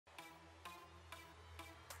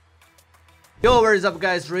Yo, what is up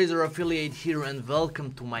guys, Razor Affiliate here and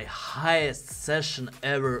welcome to my highest session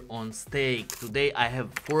ever on stake. Today I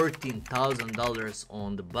have $14,000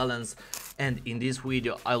 on the balance and in this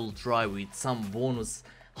video I will try with some bonus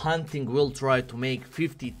hunting. Will try to make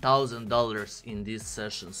 $50,000 in this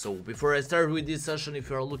session. So before I start with this session,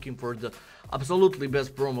 if you are looking for the absolutely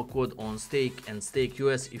best promo code on stake and stake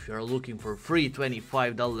US, if you are looking for free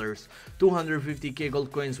 $25, 250k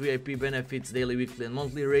gold coins, VIP benefits, daily, weekly and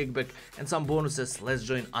monthly rakeback and some bonuses, let's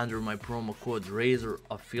join under my promo code Razor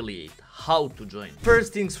Affiliate. How to join?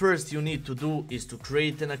 First things first you need to do is to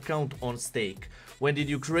create an account on stake. When did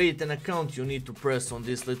you create an account? You need to press on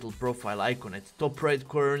this little profile icon at top right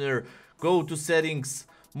corner, go to settings,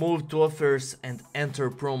 move to offers and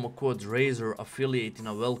enter promo code Razor Affiliate in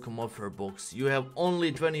a welcome offer box. You have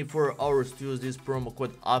only 24 hours to use this promo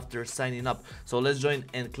code after signing up. So let's join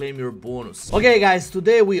and claim your bonus. Okay guys,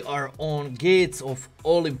 today we are on Gates of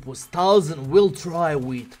Olympus 1000. We'll try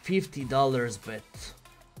with $50 bet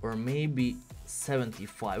or maybe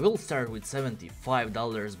 75. We'll start with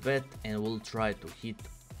 $75 bet and we'll try to hit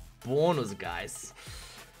bonus, guys.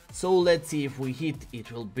 So let's see if we hit.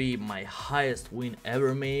 It will be my highest win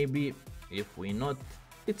ever, maybe. If we not,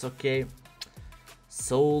 it's okay.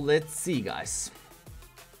 So let's see, guys.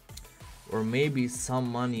 Or maybe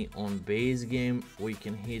some money on base game we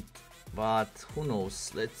can hit, but who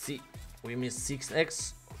knows. Let's see. We missed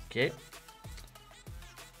 6x. Okay,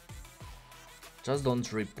 just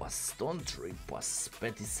don't rip us, don't rip us.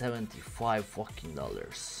 Bet is 75 fucking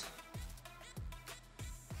dollars.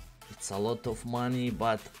 It's a lot of money,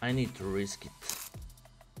 but I need to risk it.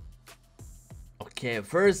 Okay,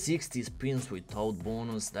 first 60 spins without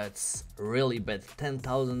bonus, that's really bad.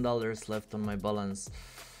 $10,000 left on my balance.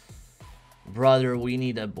 Brother, we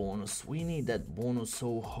need that bonus. We need that bonus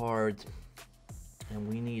so hard. And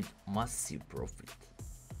we need massive profit.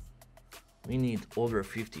 We need over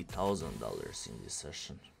 $50,000 in this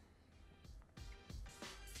session.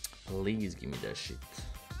 Please give me that shit.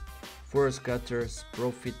 4 scatters,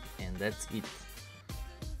 profit, and that's it.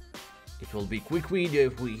 It will be quick video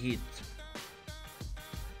if we hit.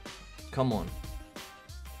 Come on.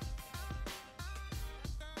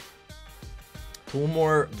 2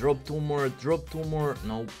 more, drop 2 more, drop 2 more.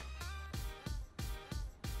 Nope.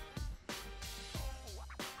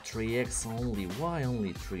 3x only. Why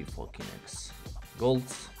only 3 fucking x?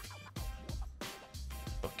 Golds.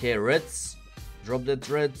 Okay, reds. Drop that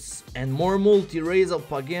reds. And more multi. Raise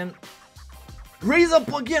up again. Raise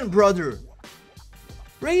up again, brother.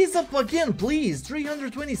 Raise up again, please.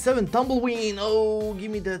 327 tumbleweed. Oh,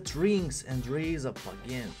 give me that rings and raise up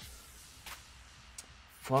again.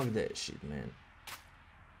 Fuck that shit, man.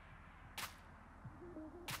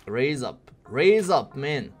 Raise up,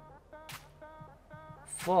 man.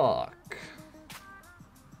 Fuck.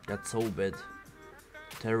 That's so bad.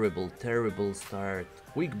 Terrible, terrible start.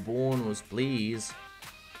 Quick bonus, please.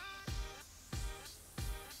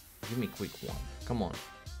 Give me quick one. Come on.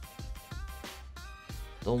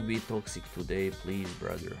 Don't be toxic today, please,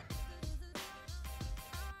 brother.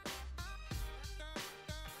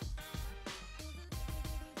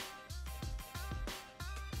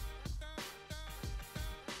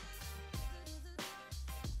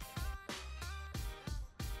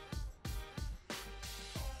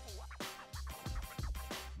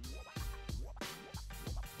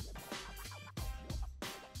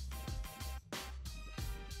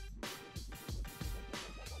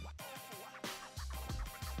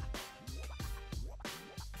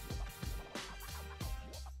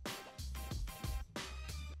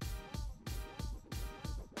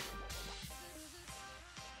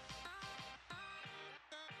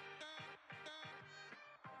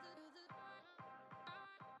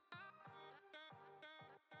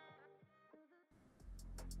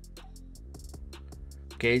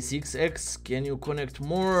 Okay, 6x, can you connect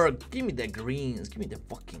more? Give me the greens, give me the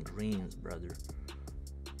fucking greens, brother.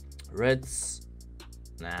 Reds,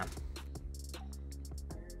 nah.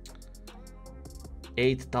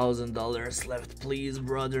 $8,000 left, please,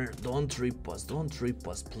 brother. Don't rip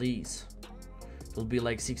us, please. It'll be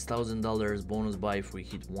like $6,000 bonus buy if we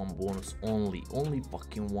hit one bonus only. Only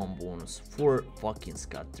fucking one bonus. 4 fucking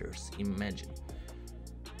scatters. Imagine.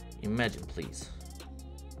 Imagine, please.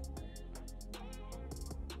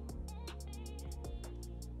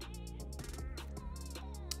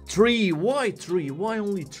 Three, why 3? Why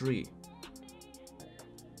only 3?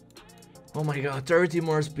 Oh my god, 30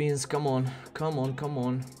 more spins, come on, come on, come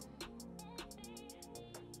on.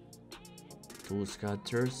 2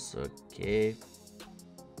 scatters, okay.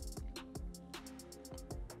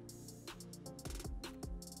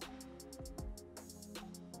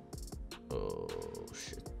 Oh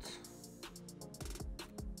shit.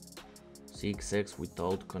 6x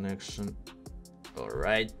without connection.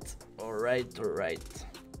 Alright, alright, alright.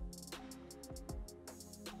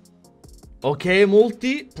 Okay,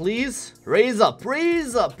 multi, please. Raise up,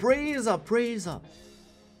 raise up, raise up, raise up.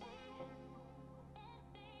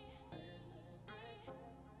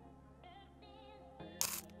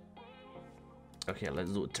 Okay, let's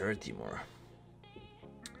do 30 more.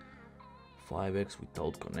 5x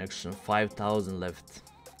without connection. 5,000 left.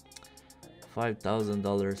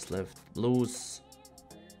 $5,000 left. Blues.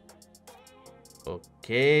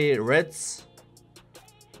 Okay, reds.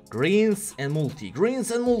 Greens and multi.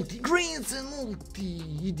 Greens and multi. Greens and multi.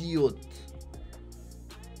 Idiot.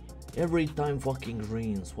 Every time fucking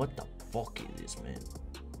greens. What the fuck is this, man?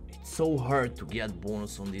 It's so hard to get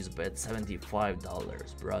bonus on this bet.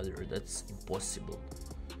 $75, brother. That's impossible.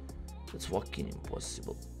 That's fucking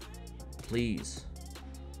impossible. Please.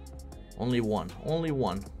 Only one. Only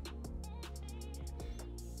one.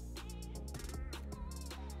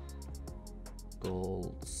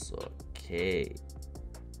 Golds. Okay.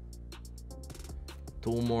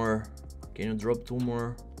 Two more. Can you drop two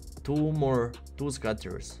more? Two more. Two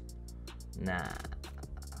scatters. Nah.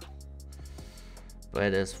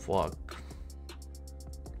 Bad as fuck.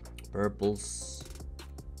 Purples.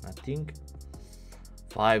 Nothing.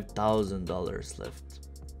 $5,000 left.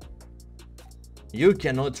 You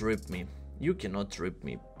cannot rip me. You cannot rip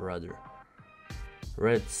me, brother.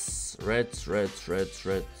 Reds. Reds, reds, reds,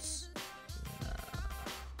 reds.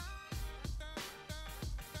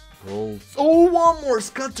 Golds. Oh, one more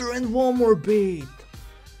scatter and one more bait.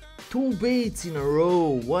 Two baits in a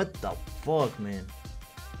row. What the fuck, man?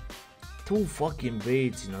 Two fucking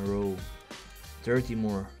baits in a row. 30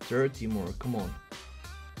 more. 30 more. Come on.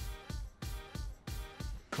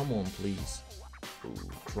 Come on, please. Ooh,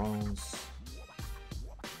 crowns.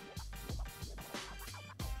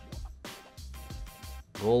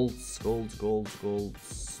 Golds, golds, golds,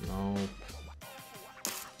 golds. No.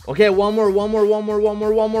 Okay, one more, one more, one more, one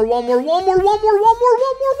more, one more, one more, one more, one more, one more, one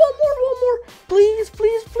more, one more, one more. Please,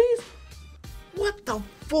 please, please. What the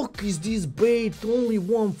fuck is this bait? Only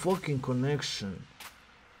one fucking connection.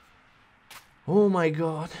 Oh my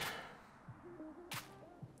god.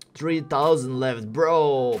 3,000 left,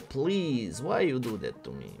 bro. Please, why you do that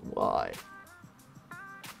to me? Why?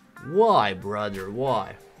 Why, brother?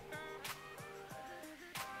 Why?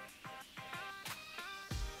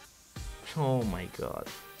 Oh my god.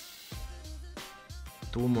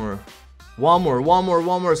 Two more. One more, one more,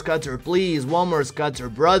 one more scatter, please. One more scatter,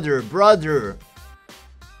 brother, brother.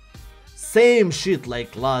 Same shit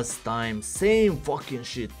like last time. Same fucking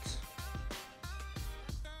shit.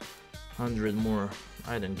 100 more.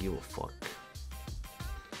 I don't give a fuck.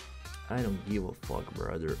 I don't give a fuck,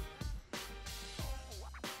 brother.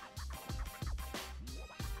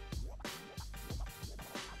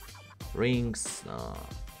 Rings.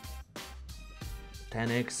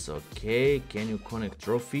 10x, okay. Can you connect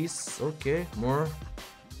trophies? Okay, more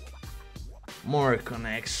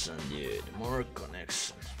connection, dude. More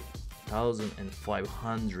connection.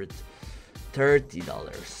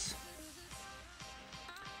 $1,530.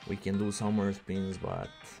 We can do some more spins, but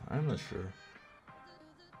I'm not sure.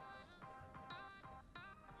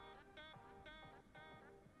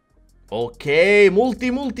 Okay, multi,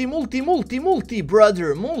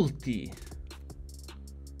 brother, multi.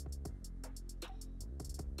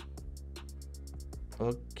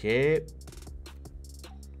 Okay.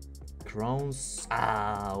 Crowns.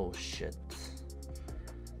 Oh shit.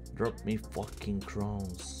 Drop me fucking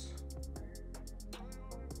crowns.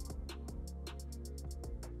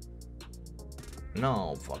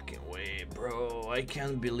 No fucking way, bro. I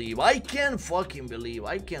can't believe. I can't fucking believe.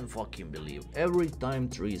 Every time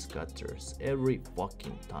 3 scatters. Every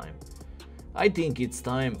fucking time. I think it's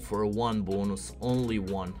time for one bonus. Only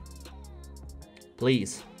one.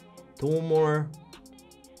 Please. 2 more.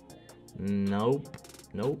 Nope.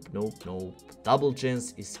 Double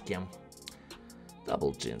chance is scam.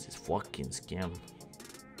 Double chance is fucking scam.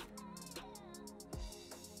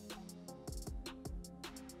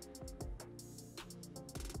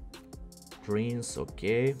 Greens,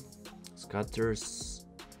 okay. Scatters,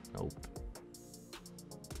 nope.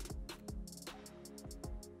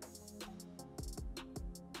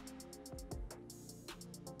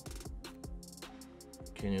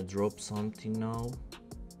 Can you drop something now?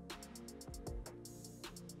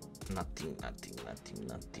 Nothing.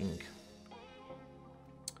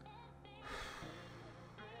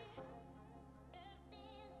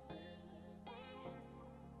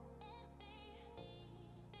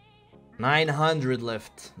 $900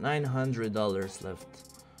 left. $900 left.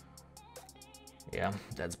 Yeah,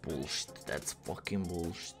 that's bullshit. That's fucking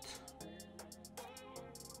bullshit.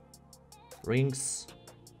 Rings.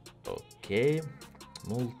 Okay.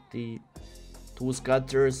 Multi. 2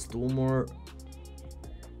 scatters. 2 more.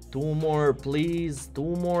 2 more, please. 2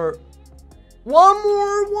 more. One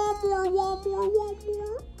more.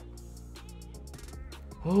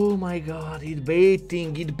 Oh my god, it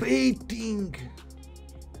baiting.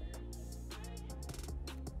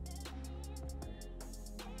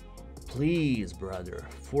 Please, brother.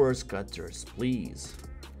 4 scatters, please.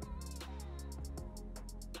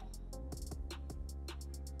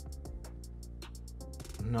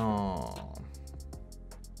 No.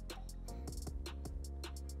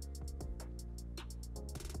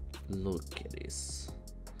 Look at this.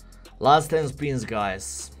 Last 10 spins,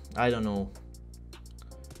 guys. I don't know.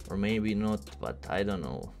 Or maybe not, but I don't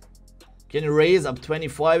know. Can you raise up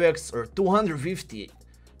 25x or 250?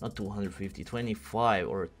 Not 250, 25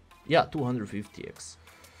 or... yeah, 250x.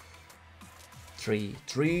 3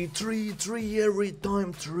 every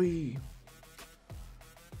time, 3.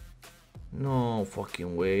 No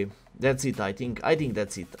fucking way. That's it, I think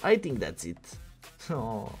that's it.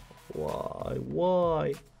 Oh,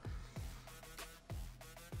 why?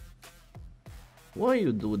 Why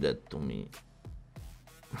you do that to me?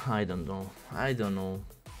 I don't know.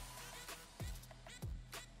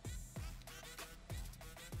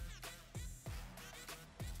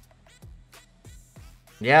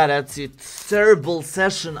 Yeah, that's it. Terrible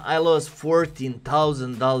session. I lost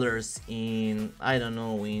 $14,000 in, I don't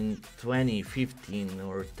know, in 20, 15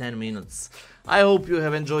 or 10 minutes. I hope you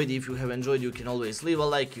have enjoyed. If you have enjoyed, you can always leave a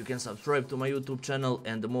like, you can subscribe to my YouTube channel,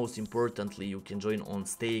 and most importantly, you can join on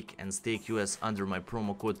Stake and Stake US under my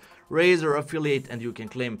promo code Razor Affiliate, and you can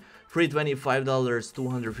claim free $25,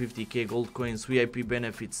 250k gold coins, VIP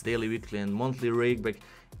benefits, daily, weekly and monthly rakeback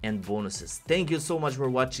and bonuses. Thank you so much for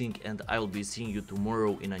watching, and I will be seeing you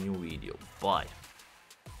tomorrow in a new video. Bye.